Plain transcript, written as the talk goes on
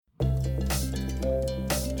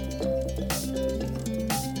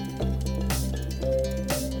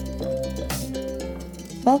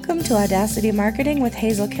Welcome to Audacity Marketing with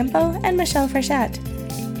Hazel Kimpo and Michelle Frechette.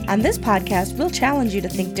 On this podcast, we'll challenge you to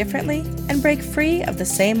think differently and break free of the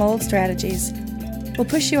same old strategies. We'll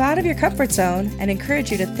push you out of your comfort zone and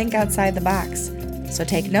encourage you to think outside the box. So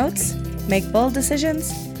take notes, make bold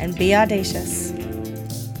decisions, and be audacious.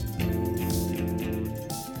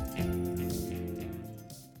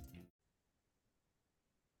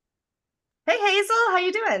 Hey Hazel, how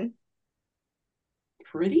you doing?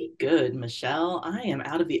 Pretty good, Michelle. I am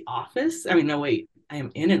out of the office. I mean, no, wait. I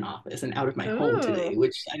am in an office and out of my home today, Ooh,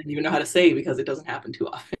 which I didn't even know how to say because it doesn't happen too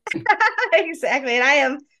often. exactly. And I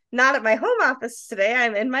am not at my home office today.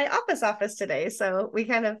 I'm in my office today. So we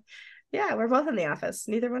kind of, yeah, we're both in the office.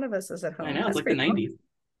 Neither one of us is at I home. know, it's That's like the pretty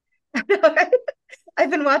cool. 90s. I've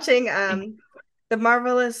been watching The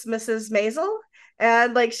Marvelous Mrs. Maisel,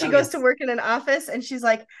 and like she Oh, goes to yes. work in an office and she's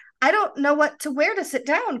like, I don't know what to wear to sit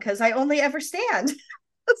down because I only ever stand.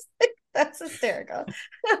 It's like, that's hysterical.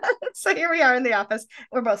 So here we are in the office.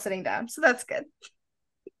 We're both sitting down. So that's good.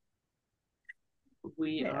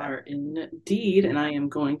 We Yeah. are indeed, and I am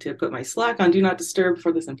going to put my Slack on Do Not Disturb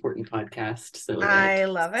for this important podcast so that I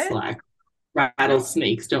love it. Slack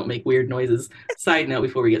rattlesnakes don't make weird noises. Side note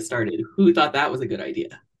before we get started, who thought that was a good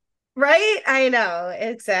idea? Right? I know.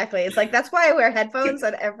 Exactly. It's like that's why I wear headphones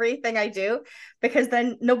on everything I do, because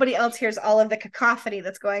then nobody else hears all of the cacophony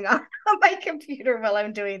that's going on on my computer while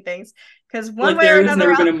I'm doing things. Because one Like way or there has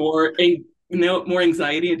another, never been a more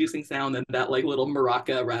anxiety inducing sound than that like little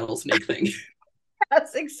maraca rattlesnake thing.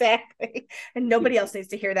 that's exactly. And nobody else needs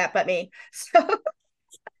to hear that but me.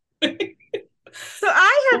 So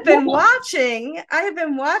I have been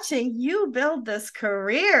watching you build this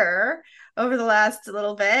career over the last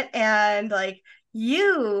little bit, and like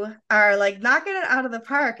you are like knocking it out of the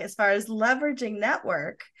park as far as leveraging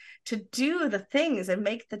network to do the things and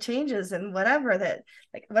make the changes and whatever that,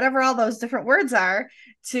 like whatever all those different words are,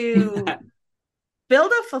 to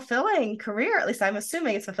build a fulfilling career. At least I'm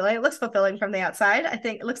assuming it's fulfilling. It looks fulfilling from the outside. I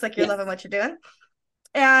think it looks like you're Yes. loving what you're doing.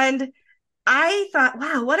 And I thought,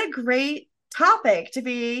 wow, what a great topic to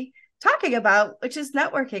be talking about, which is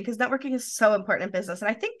networking, because networking is so important in business. And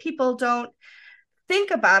I think people don't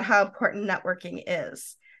think about how important networking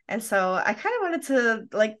is. And so I kind of wanted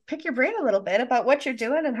to like pick your brain a little bit about what you're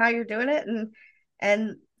doing and how you're doing it.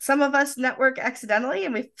 And some of us network accidentally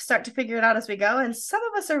and we start to figure it out as we go. And some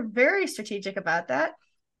of us are very strategic about that.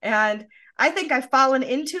 And I think I've fallen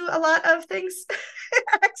into a lot of things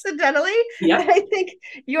accidentally. And Yep. I think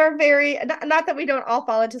you're very, not that we don't all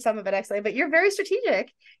fall into some of it accidentally, but you're very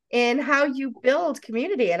strategic in how you build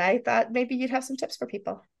community. And I thought maybe you'd have some tips for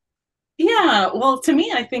people. Yeah. Well, to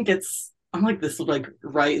me, I think I'm like this like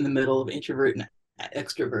right in the middle of introvert and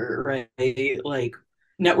extrovert, right? Like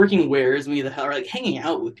networking wears me the hell, or like hanging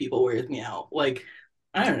out with people wears me out. Like,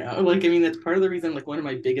 I don't know. Like, I mean, that's part of the reason, like, one of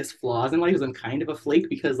my biggest flaws in life is I'm kind of a flake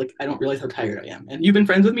because, like, I don't realize how tired I am. And you've been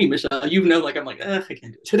friends with me, Michelle. You know, like, I'm like, ugh, I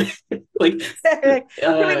can't do it today. Like, Like,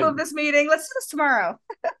 can we uh, move this meeting? Let's do this tomorrow.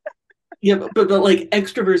 yeah, but like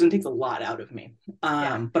extroversion takes a lot out of me.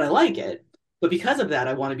 Yeah. But I like it. But because of that,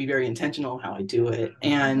 I want to be very intentional how I do it.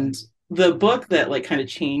 Mm-hmm. And the book that like kind of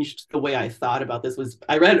changed the way I thought about this was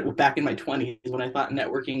I read it back in my 20s when I thought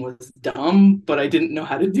networking was dumb, but I didn't know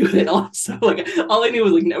how to do it also. Like all I knew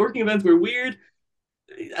was like networking events were weird.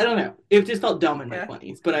 I don't know. It just felt dumb in my Yeah.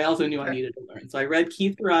 20s, but I also knew I needed to learn. So I read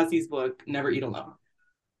Keith Gerassi's book, Never Eat Alone.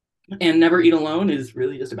 And Never Eat Alone is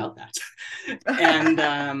really just about that. And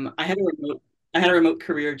I had a remote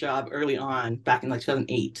career job early on back in like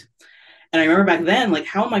 2008. And I remember back then, like,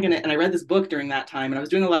 how am I going to? And I read this book during that time, and I was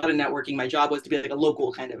doing a lot of networking. My job was to be like a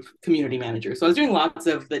local kind of community manager. So I was doing lots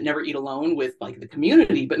of the Never Eat Alone with like the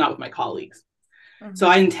community, but not with my colleagues. So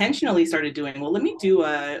Mm-hmm. I intentionally started doing, well, let me do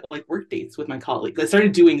like work dates with my colleagues. I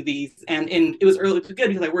started doing these, and it was early, it was good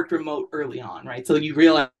because I worked remote early on, right? So you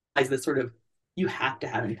realize this sort of you have to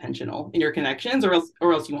have intentional in your connections, or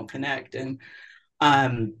else you won't connect. And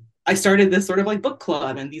I started this sort of like book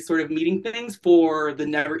club and these sort of meeting things for the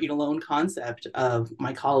never eat alone concept of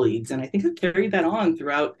my colleagues. And I think I carried that on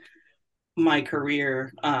throughout my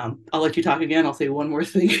career. I'll let you talk again. I'll say one more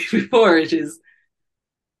thing before, which is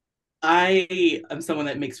I am someone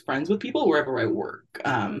that makes friends with people wherever I work.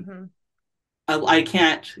 Mm-hmm. I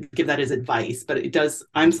can't give that as advice, but it does.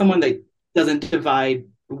 I'm someone that doesn't divide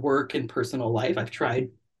work and personal life. I've tried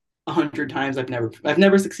 100 times. I've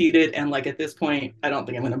never succeeded. And like at this point, I don't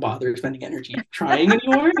think I'm going to bother spending energy trying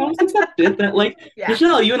anymore. I'll just accept it that like Yeah.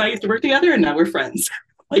 Michelle, you and I used to work together, and now we're friends.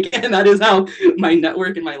 Like, and that is how my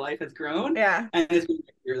network in my life has grown, Yeah. and it's been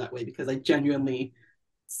clear that way because I genuinely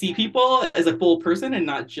see people as a full person and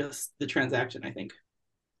not just the transaction. I think.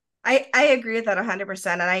 I agree with that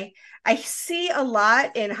 100%. And I see a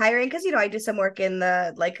lot in hiring because, I do some work in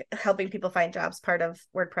the like helping people find jobs part of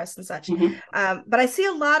WordPress and such. Mm-hmm. But I see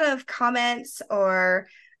a lot of comments or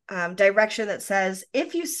direction that says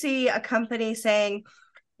if you see a company saying,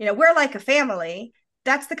 we're like a family,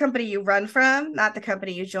 that's the company you run from, not the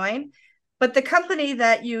company you join. But the company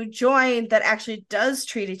that you join that actually does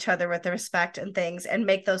treat each other with the respect and things and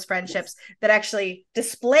make those friendships, that actually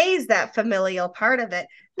displays that familial part of it,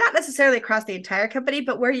 not necessarily across the entire company,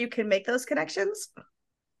 but where you can make those connections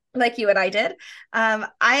like you and I did.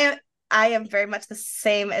 I am very much the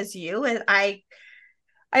same as you. And I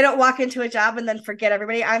don't walk into a job and then forget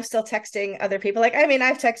everybody. I'm still texting other people. Like, I mean,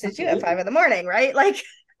 I've texted you at Absolutely. 5 in the morning, right? Like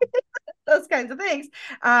those kinds of things.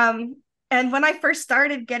 And when I first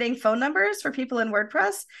started getting phone numbers for people in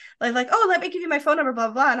WordPress, like, oh, let me give you my phone number, blah,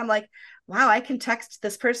 blah, blah. And I'm like, wow, I can text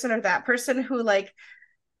this person or that person who like,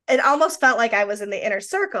 it almost felt like I was in the inner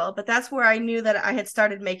circle, but that's where I knew that I had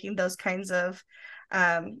started making those kinds of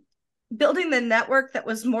um, building the network that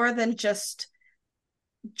was more than just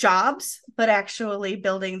jobs, but actually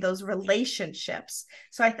building those relationships.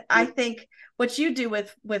 So I think what you do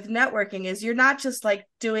with networking is you're not just like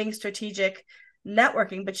doing strategic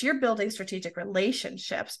networking, but you're building strategic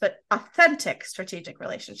relationships, but authentic strategic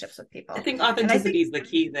relationships with I people. think And I think, authenticity is the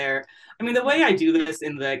key there. I mean, the yeah. way I do this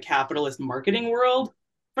in the capitalist marketing world,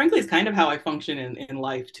 frankly, is kind of how I function in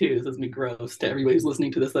life too. This is me gross to everybody who's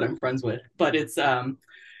listening to this that I'm friends with. But it's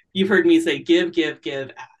you've heard me say give, give,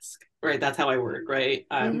 give, ask. Right. That's how I work, right?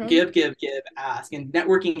 Mm-hmm. Give, give, give, ask. And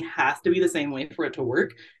networking has to be the same way for it to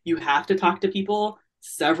work. You have to talk to people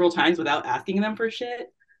several times without asking them for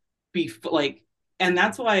shit. Like, and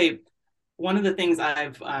that's why one of the things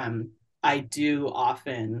I do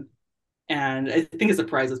often, and I think it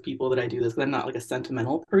surprises people that I do this because I'm not like a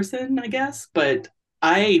sentimental person, I guess, but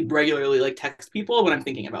I regularly like text people when I'm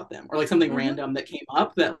thinking about them or like something Mm-hmm. random that came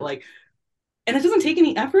up that like, and it doesn't take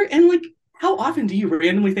any effort. And like, how often do you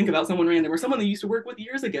randomly think about someone random or someone that you used to work with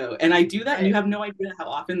years ago? And I do that, and you Right. have no idea how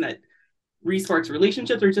often that resparks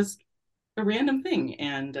relationships or just a random thing.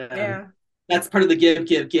 And Yeah. that's part of the give,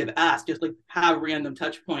 give, give, ask, just like have random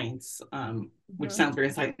touch points, which Mm-hmm. sounds very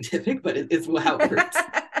scientific, but it's how it works.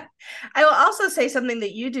 I will also say something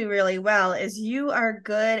that you do really well is you are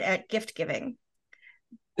good at gift giving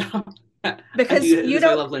I because do. you This is my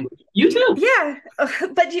don't. love language. You too. Yeah,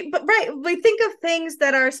 but right, we think of things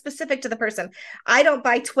that are specific to the person. I don't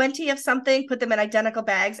buy 20 of something, put them in identical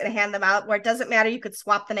bags and hand them out where it doesn't matter, you could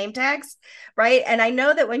swap the name tags, right? And I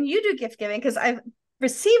know that when you do gift giving, because I've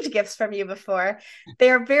received gifts from you before,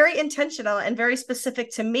 they are very intentional and very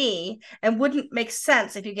specific to me and wouldn't make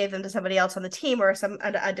sense if you gave them to somebody else on the team or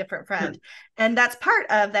a different Sure. friend. And that's part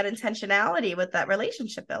of that intentionality with that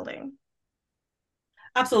relationship building.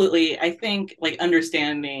 Absolutely. I think like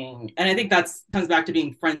understanding, and I think that's comes back to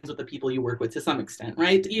being friends with the people you work with to some extent,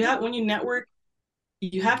 right? You have Mm-hmm. when you network,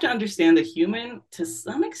 you have to understand the human to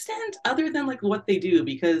some extent, other than like what they do,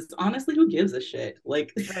 because honestly, who gives a shit?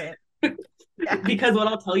 Like, Right. Yeah. because what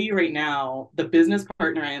I'll tell you right now, the business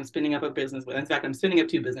partner I am spinning up a business with, in fact, I'm spinning up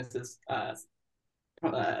two businesses at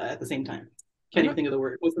the same time. Can't even Mm-hmm. think of the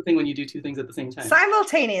word. What's the thing when you do two things at the same time?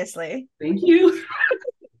 Simultaneously. Thank you.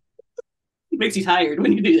 It makes you tired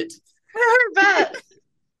when you do it. I bet.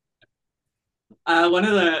 One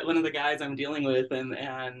of the guys I'm dealing with, and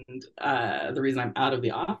the reason I'm out of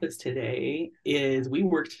the office today is we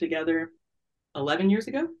worked together 11 years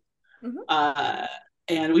ago. Mm-hmm. Uh,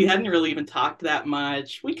 and we hadn't really even talked that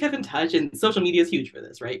much. We kept in touch, and social media is huge for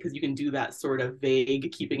this, right? Because you can do that sort of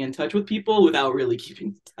vague keeping in touch with people without really keeping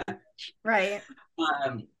in touch. Right.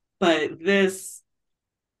 Um, but this,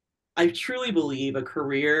 I truly believe a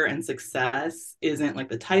career and success isn't like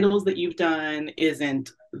the titles that you've done,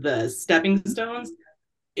 isn't the stepping stones.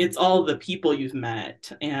 It's all the people you've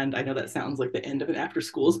met. And I know that sounds like the end of an after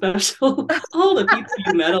school special. All the people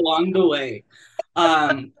you met along the way.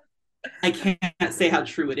 Um, I can't say how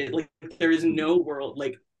true it is. Like there is no world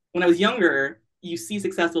like when I was younger, you see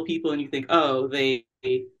successful people and you think, oh, they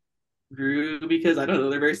grew because I don't know,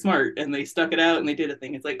 they're very smart and they stuck it out and they did a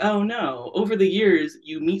thing. It's like, oh no, over the years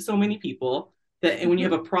you meet so many people that when you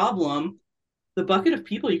Mm-hmm. have a problem, the bucket of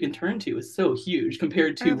people you can turn to is so huge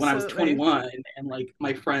compared to when I was Absolutely. 21 and like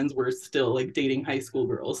my friends were still like dating high school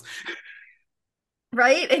girls.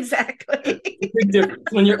 Right. Exactly. Big difference.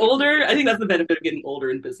 When you're older, I think that's the benefit of getting older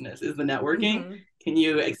in business is the networking. Mm-hmm. Can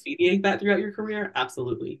you expedite that throughout your career?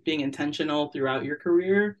 Absolutely. Being intentional throughout your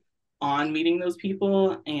career on meeting those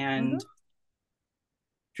people and Mm-hmm.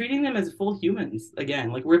 treating them as full humans.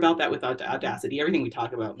 Again, like we're about that without audacity. Everything we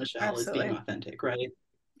talk about, Michelle, is being Absolutely. authentic, right?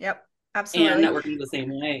 Yep. And Absolutely. networking the same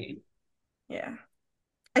way. Yeah.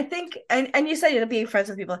 I think, and you said you're being friends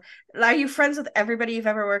with people. Are you friends with everybody you've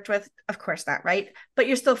ever worked with? Of course not, right? But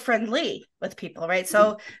you're still friendly with people, right?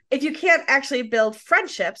 So if you can't actually build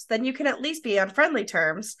friendships, then you can at least be on friendly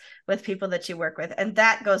terms with people that you work with, and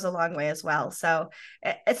that goes a long way as well. So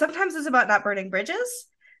sometimes it's about not burning bridges.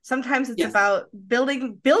 Sometimes it's Yes. about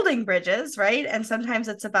building bridges, right? And sometimes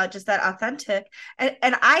it's about just that authentic.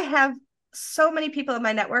 And I have so many people in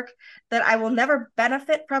my network that I will never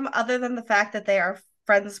benefit from other than the fact that they are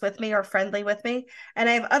friends with me or friendly with me. And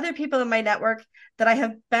I have other people in my network that I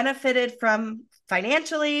have benefited from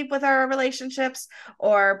financially with our relationships,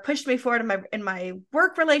 or pushed me forward in my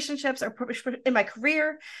work relationships, or pushed in my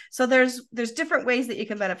career. So there's different ways that you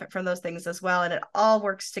can benefit from those things as well, and it all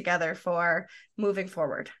works together for moving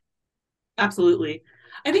forward. Absolutely.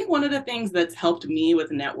 I think one of the things that's helped me with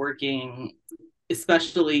networking,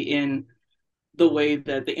 especially in the way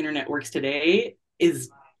that the internet works today, is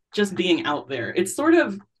just being out there. It's sort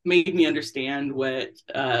of made me understand what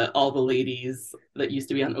all the ladies that used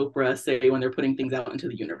to be on Oprah say when they're putting things out into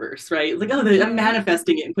the universe, right? Like, oh, I'm Mm-hmm.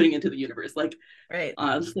 manifesting it and putting it into the universe. Like, Right.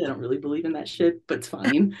 honestly, I don't really believe in that shit, but it's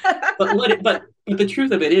fine. But the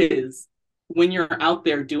truth of it is, when you're out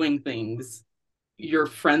there doing things, your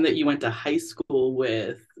friend that you went to high school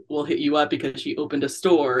with will hit you up because she opened a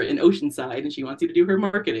store in Oceanside and she wants you to do her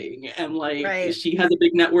marketing. And like Right. she has a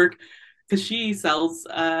big network because she sells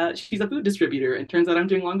she's a food distributor, and turns out I'm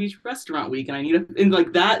doing Long Beach Restaurant Week and I need a, and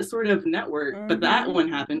like that sort of network. But that Mm-hmm. one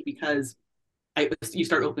happened because you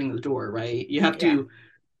start opening the door, right? You have Yeah. to,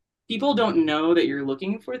 people don't know that you're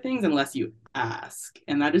looking for things unless you ask.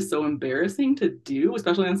 And that is so embarrassing to do,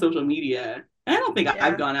 especially on social media. And I don't think I've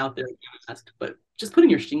Yeah. gone out there and asked, but just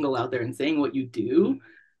putting your shingle out there and saying what you do,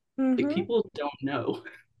 like Mm-hmm. people don't know.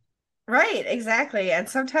 Right, exactly. And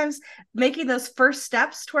sometimes making those first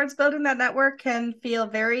steps towards building that network can feel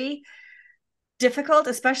very difficult,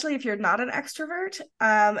 especially if you're not an extrovert.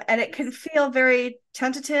 And it can feel very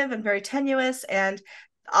tentative and very tenuous. And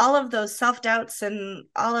all of those self doubts and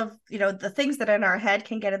all of, the things that are in our head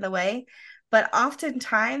can get in the way. But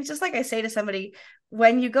oftentimes, just like I say to somebody,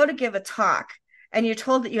 when you go to give a talk and you're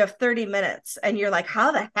told that you have 30 minutes and you're like,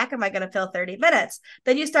 how the heck am I going to fill 30 minutes?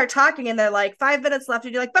 Then you start talking and they're like, 5 minutes left.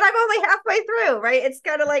 And you're like, but I'm only halfway through, right? It's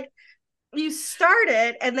kind of like, you start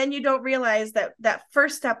it and then you don't realize that that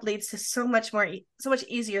first step leads to so much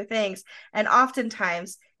easier things, and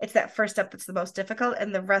oftentimes it's that first step that's the most difficult,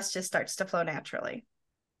 and the rest just starts to flow naturally.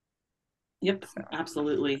 Yep, So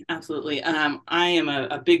absolutely, absolutely. I am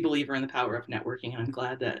a big believer in the power of networking, and I'm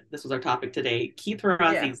glad that this was our topic today. Keith yeah.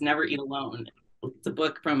 Ferrazzi's Never Eat Alone. It's a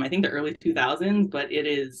book from I think the early 2000s, but it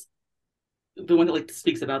is the one that like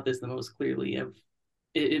speaks about this the most clearly. Of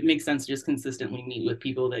it makes sense to just consistently meet with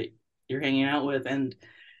people that you're hanging out with, and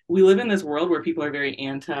we live in this world where people are very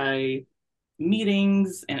anti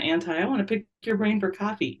meetings and anti, I want to pick your brain for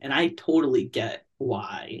coffee, and I totally get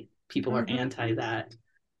why people are Mm-hmm. anti that.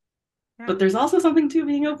 Yeah, But there's also something to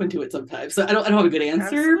being open to it sometimes. So I don't have a good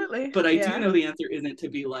answer, absolutely. but I do Yeah. know the answer isn't to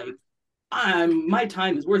be like, my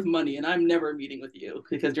time is worth money and I'm never meeting with you,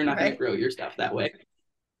 because you're not going to Right. grow your stuff that way.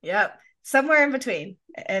 Yep. Somewhere in between,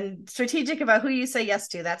 and strategic about who you say yes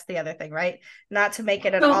to. That's the other thing, right? Not to make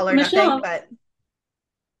it an So all or nothing, Michelle, but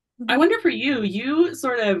I mm-hmm. wonder for you, you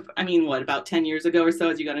sort of, I mean, what, about 10 years ago or so,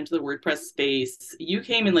 as you got into the WordPress space, you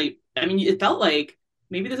came in like, I mean, it felt like,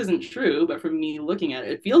 maybe this isn't true, but from me looking at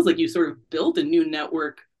it, it feels like you sort of built a new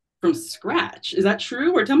network from scratch. Is that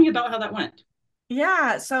true? Or tell me about how that went.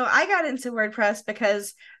 Yeah, so I got into WordPress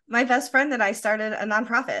because my best friend and I started a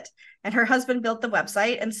nonprofit, and her husband built the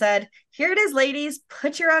website and said, "Here it is, ladies,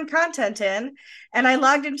 put your own content in." And I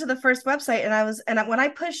logged into the first website, and when I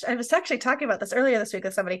pushed, I was actually talking about this earlier this week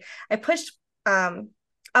with somebody. I pushed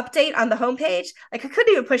update on the homepage. Like I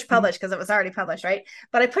couldn't even push publish because it was already published, right?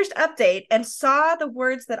 But I pushed update and saw the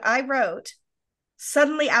words that I wrote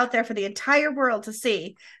suddenly out there for the entire world to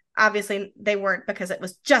see. Obviously they weren't, because it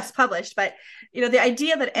was just published, but the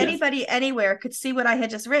idea that Yes. anybody anywhere could see what I had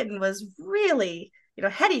just written was really,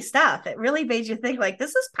 heady stuff. It really made you think like,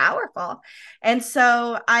 this is powerful. And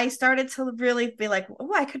so I started to really be like,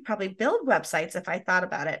 oh, I could probably build websites if I thought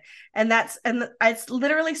about it. And I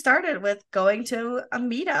literally started with going to a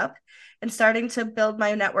meetup and starting to build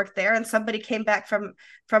my network there. And somebody came back from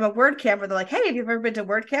a WordCamp where they're like, "Hey, have you ever been to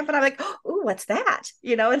WordCamp?" And I'm like, "Oh, what's that?"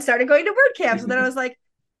 And started going to WordCamps. And then I was like,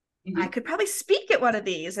 I Mhm. could probably speak at one of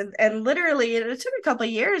these. And literally it took a couple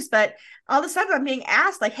of years, but all of a sudden I'm being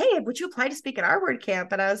asked like, "Hey, would you apply to speak at our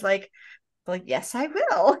WordCamp?" And I was like, "Yes, I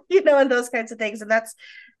will," and those kinds of things. And that's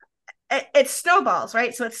it snowballs,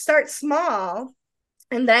 right? So it starts small,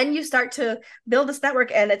 And then you start to build this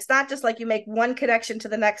network, and it's not just like you make one connection to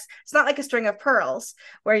the next. It's not like a string of pearls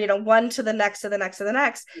where, one to the next, to the next, to the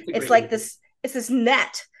next. That's a It's great like word. this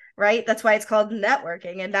net, right? That's why it's called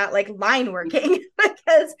networking and not like line working,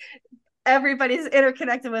 because everybody's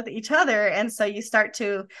interconnected with each other. And so you start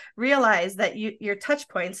to realize that your touch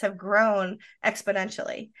points have grown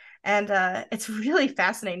exponentially. And it's really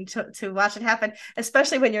fascinating to watch it happen,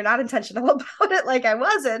 especially when you're not intentional about it. Like I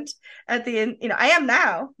wasn't at the end, I am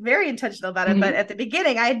now very intentional about it. But Mm-hmm. at the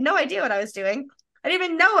beginning, I had no idea what I was doing. I didn't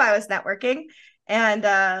even know I was networking. And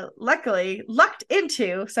luckily lucked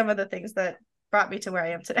into some of the things that brought me to where I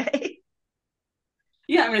am today.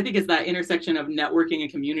 Yeah, I mean, I think it's that intersection of networking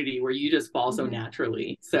and community where you just fall so Mm-hmm.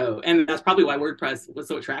 naturally. So, and that's probably why WordPress was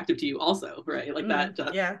so attractive to you, also, right? Like Mm-hmm.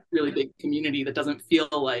 that Yeah. really big community that doesn't feel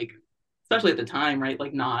like, especially at the time, right?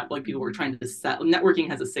 Like not like people were Mm-hmm. trying to sell. Networking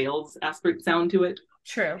has a sales aspect sound to it,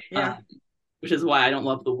 True. Yeah. um, which is why I don't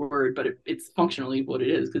love the word, but it's functionally what it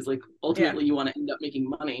is because like Yeah. ultimately you want to end up making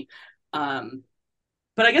money. Um,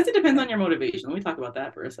 but I guess it depends Yeah. on your motivation. Let me talk about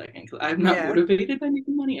that for a second because I'm not Yeah. motivated by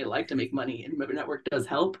making money. I like to make money, and network does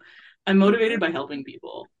help. I'm motivated by helping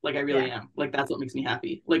people. Like I really Yeah. am. Like that's what makes me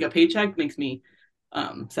happy. Like a paycheck makes me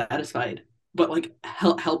satisfied, but like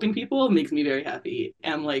helping people makes me very happy.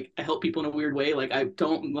 And like I help people in a weird way. Like I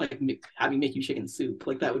don't like having make you chicken soup.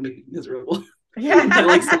 Like that would make me miserable. I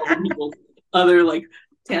like Yeah. solving people's other like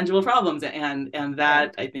tangible problems, and Yeah.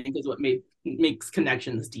 that I think is what makes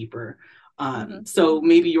connections deeper. Hmm. So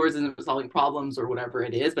maybe yours isn't solving problems or whatever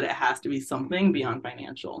it is, but it has to be something beyond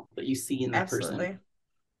financial that you see in that person. Absolutely.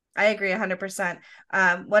 I agree 100%.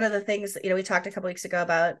 One of the things, we talked a couple weeks ago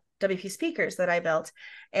about WP speakers that I built,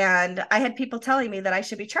 and I had people telling me that I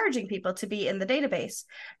should be charging people to be in the database.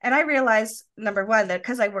 And I realized, number one, that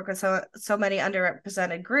because I work with so many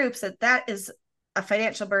underrepresented groups, that is a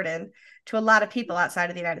financial burden to a lot of people outside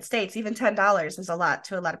of the United States. Even $10 is a lot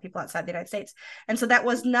to a lot of people outside the United States. And so that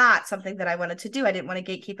was not something that I wanted to do. I didn't want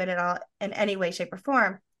to gatekeep it at all in any way, shape, or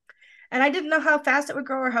form. And I didn't know how fast it would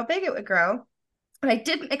grow or how big it would grow. And I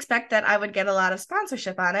didn't expect that I would get a lot of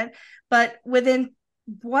sponsorship on it. But within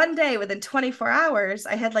one day, within 24 hours,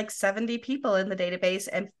 I had like 70 people in the database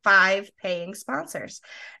and 5 paying sponsors.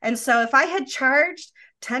 And so if I had charged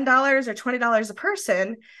 $10 or $20 a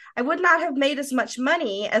person, I would not have made as much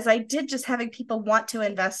money as I did just having people want to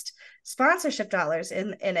invest sponsorship dollars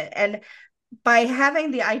in it. And by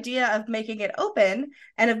having the idea of making it open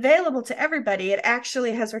and available to everybody, it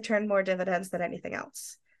actually has returned more dividends than anything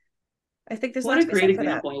else. I think there's a What lot a to be great said for that.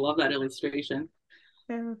 example. I love that illustration.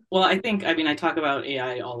 Yeah. Well, I mean, I talk about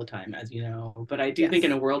AI all the time, as you know, but I do think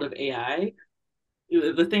in Yes, a world of AI,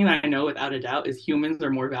 the thing that I know without a doubt is humans are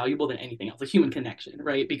more valuable than anything else, a human connection,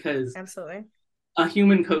 right? Because absolutely. a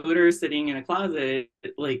human coder sitting in a closet,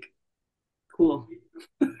 like, cool.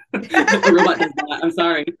 A robot does that. I'm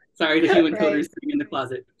sorry. Sorry to human Right. coders sitting in the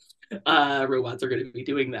closet. Robots are going to be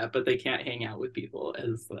doing that, but they can't hang out with people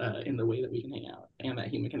as in the way that we can hang out. And that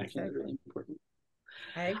human connection is Exactly. really important.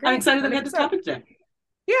 I I'm agree. excited that we had this 100%. topic today.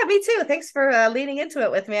 Yeah, me too. Thanks for leaning into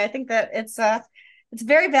it with me. I think that it's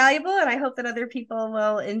very valuable, and I hope that other people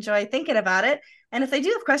will enjoy thinking about it. And if they do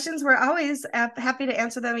have questions, we're always happy to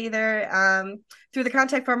answer them either through the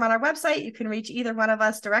contact form on our website. You can reach either one of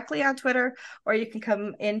us directly on Twitter, or you can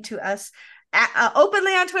come into us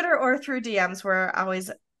openly on Twitter or through DMs. We're always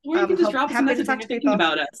Or you can just drop us a happy to message when talk you're to thinking people.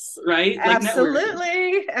 about us, right? Like networking.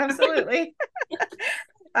 Absolutely. Absolutely.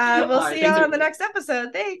 All We'll right. see Thanks, y'all on the everybody. next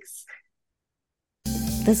episode. Thanks.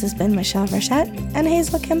 This has been Michelle Rochette and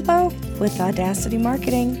Hazel Kimpo with Audacity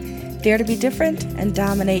Marketing. Dare to be different and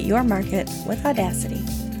dominate your market with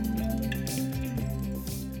Audacity.